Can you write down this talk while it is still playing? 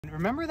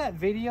Remember that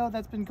video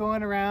that's been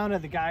going around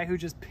of the guy who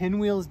just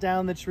pinwheels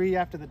down the tree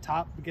after the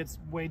top gets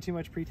way too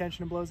much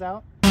pre-tension and blows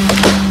out?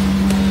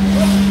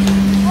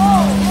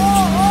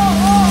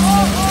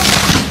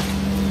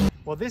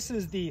 Well, this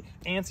is the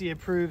ANSI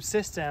approved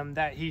system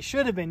that he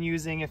should have been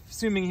using,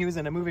 assuming he was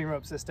in a moving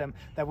rope system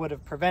that would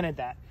have prevented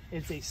that.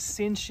 It's a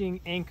cinching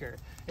anchor.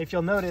 If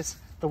you'll notice,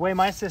 the way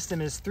my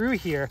system is through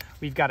here,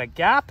 we've got a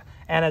gap,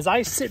 and as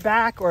I sit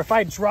back or if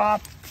I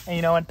drop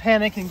and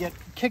panic and get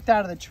kicked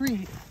out of the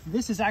tree,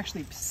 this is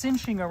actually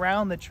cinching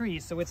around the tree,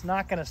 so it's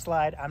not going to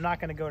slide. I'm not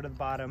going to go to the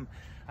bottom.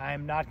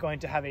 I'm not going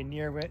to have a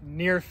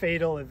near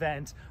fatal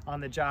event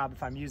on the job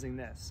if I'm using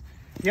this.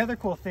 The other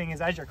cool thing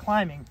is, as you're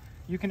climbing,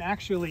 you can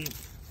actually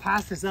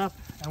pass this up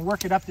and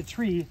work it up the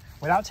tree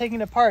without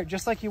taking it apart,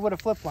 just like you would a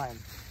flip line.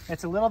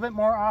 It's a little bit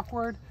more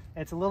awkward,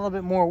 it's a little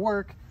bit more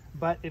work,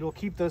 but it'll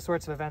keep those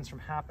sorts of events from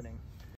happening.